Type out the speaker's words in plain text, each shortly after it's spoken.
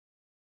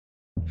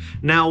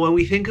Now, when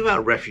we think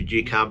about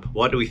refugee camp,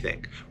 what do we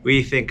think?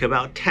 We think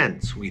about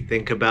tents. We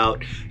think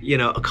about,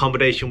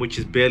 accommodation which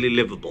is barely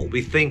livable.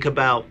 We think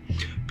about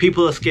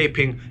people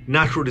escaping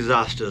natural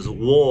disasters,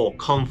 war,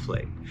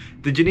 conflict.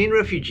 The Jenin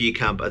refugee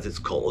camp, as it's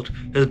called,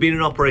 has been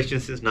in operation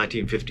since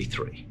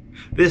 1953.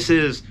 This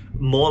is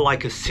more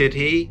like a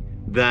city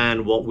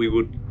than what we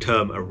would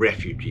term a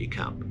refugee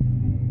camp.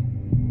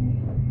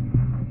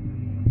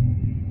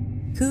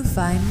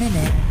 CUFI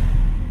Minute.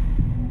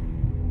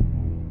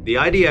 The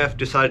IDF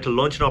decided to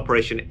launch an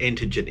operation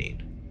into Jenin.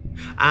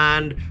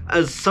 And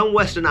as some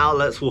Western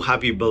outlets will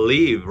have you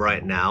believe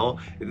right now,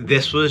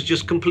 this was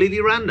just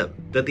completely random.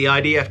 That the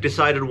IDF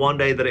decided one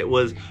day that it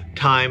was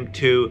time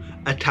to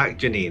attack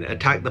Jenin,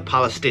 attack the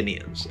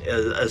Palestinians,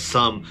 as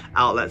some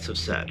outlets have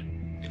said.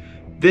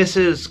 This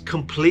is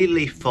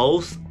completely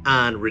false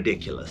and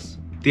ridiculous.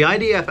 The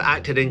IDF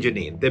acted in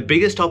Jenin, their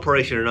biggest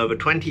operation in over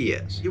 20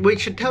 years,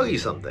 which should tell you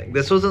something.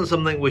 This wasn't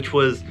something which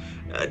was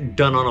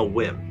done on a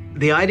whim.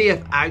 The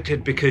IDF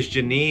acted because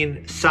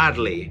Jenin,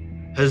 sadly,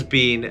 has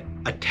been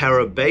a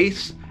terror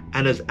base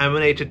and has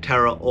emanated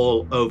terror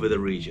all over the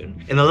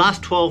region. In the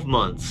last 12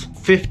 months,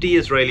 50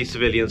 Israeli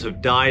civilians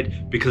have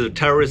died because of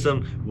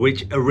terrorism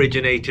which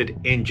originated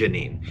in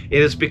Jenin.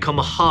 It has become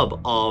a hub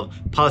of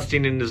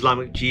Palestinian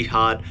Islamic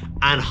Jihad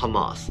and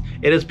Hamas.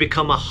 It has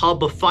become a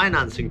hub of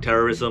financing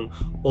terrorism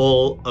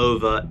all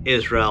over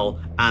Israel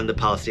and the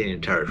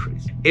Palestinian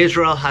territories.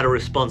 Israel had a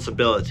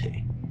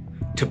responsibility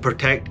to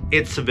protect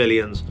its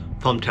civilians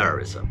from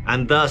terrorism,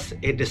 and thus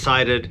it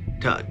decided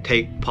to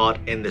take part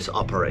in this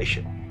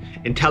operation.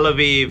 In Tel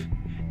Aviv,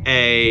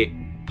 a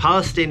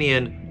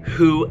Palestinian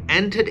who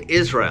entered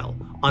Israel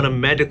on a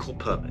medical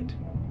permit.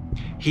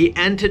 He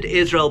entered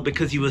Israel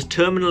because he was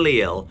terminally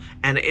ill,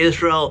 and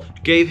Israel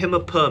gave him a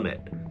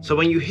permit. So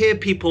when you hear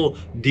people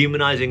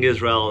demonizing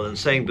Israel and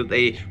saying that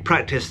they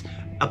practice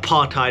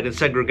apartheid and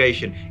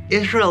segregation,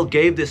 Israel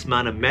gave this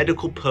man a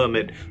medical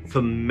permit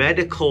for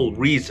medical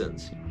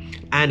reasons.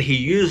 And he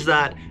used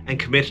that and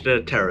committed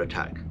a terror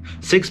attack.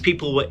 6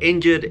 people were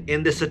injured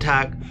in this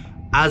attack.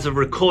 As of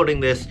recording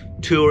this,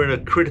 2 are in a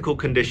critical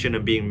condition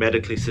and being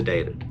medically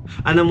sedated.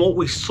 And then what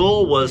we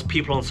saw was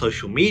people on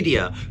social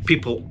media,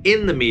 people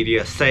in the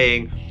media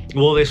saying,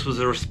 well, this was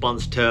a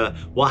response to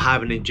what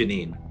happened in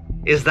Jenin.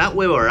 Is that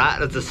where we're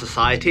at as a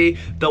society?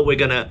 That we're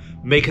gonna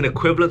make an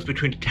equivalence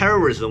between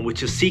terrorism,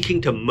 which is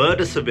seeking to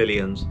murder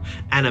civilians,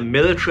 and a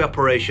military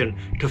operation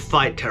to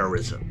fight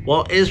terrorism?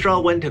 While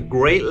Israel went to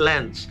great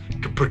lengths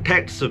to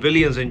protect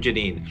civilians in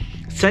Jenin,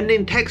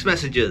 sending text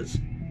messages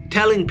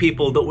telling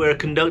people that we're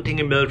conducting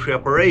a military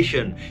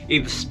operation,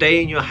 either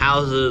stay in your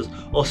houses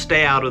or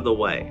stay out of the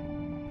way.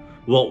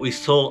 What we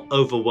saw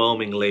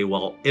overwhelmingly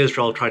while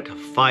Israel tried to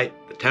fight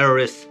the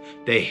terrorists,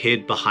 they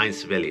hid behind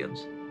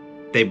civilians.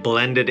 They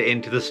blended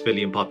into the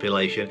civilian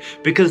population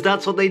because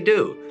that's what they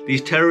do.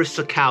 These terrorists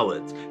are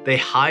cowards. They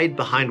hide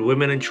behind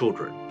women and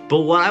children.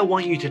 But what I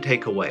want you to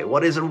take away,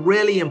 what is a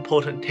really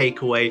important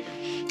takeaway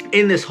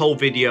in this whole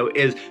video,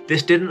 is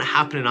this didn't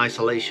happen in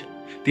isolation.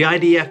 The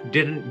IDF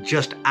didn't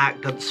just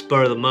act at the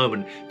spur of the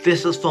moment.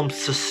 This is from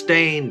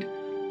sustained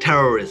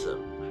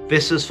terrorism.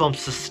 This is from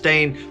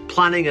sustained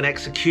planning and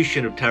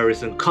execution of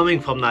terrorism coming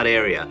from that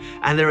area.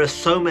 And there are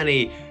so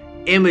many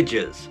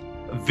images,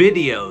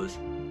 videos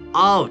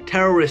of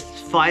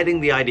terrorists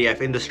fighting the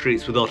IDF in the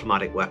streets with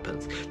automatic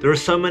weapons. There are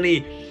so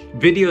many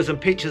videos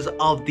and pictures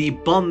of the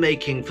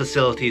bomb-making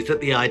facilities that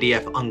the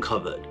IDF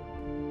uncovered.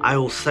 I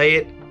will say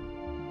it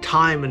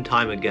time and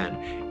time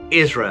again.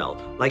 Israel,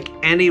 like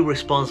any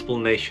responsible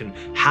nation,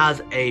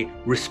 has a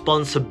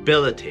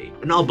responsibility,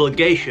 an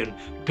obligation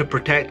to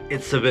protect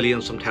its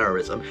civilians from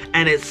terrorism.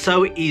 And it's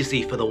so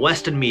easy for the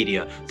Western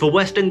media, for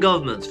Western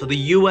governments, for the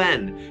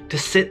UN to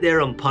sit there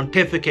and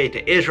pontificate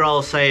to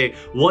Israel, say,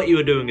 what you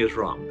are doing is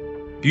wrong.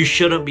 You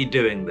shouldn't be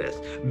doing this.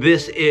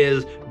 This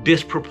is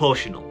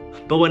disproportional.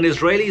 But when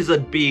Israelis are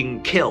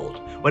being killed,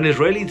 when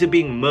Israelis are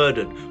being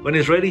murdered, when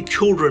Israeli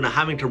children are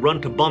having to run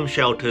to bomb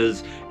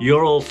shelters,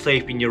 you're all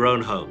safe in your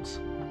own homes.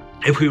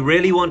 If we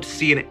really want to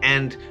see an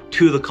end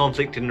to the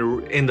conflict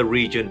in the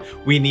region,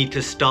 we need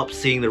to stop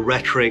seeing the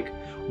rhetoric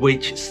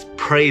which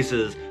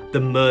praises the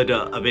murder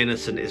of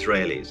innocent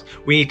Israelis.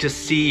 We need to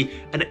see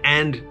an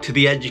end to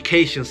the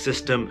education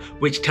system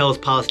which tells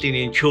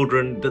Palestinian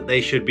children that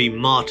they should be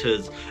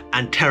martyrs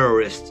and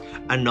terrorists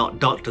and not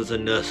doctors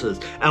and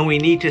nurses. And we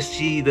need to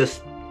see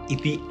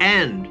the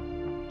end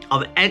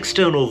of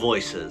external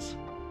voices,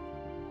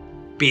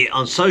 be it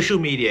on social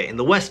media, in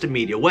the Western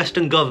media,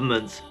 Western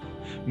governments,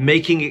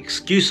 making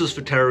excuses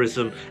for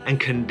terrorism and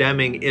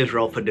condemning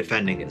Israel for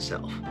defending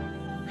itself.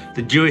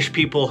 The Jewish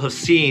people have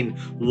seen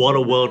what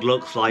a world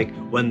looks like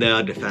when they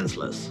are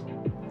defenseless.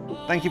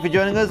 Thank you for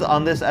joining us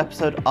on this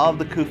episode of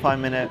the CUFI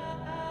Minute.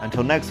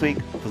 Until next week,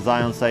 for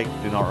Zion's sake,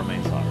 do not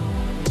remain silent.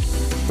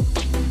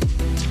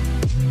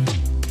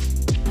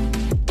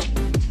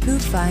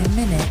 CUFI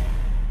Minute.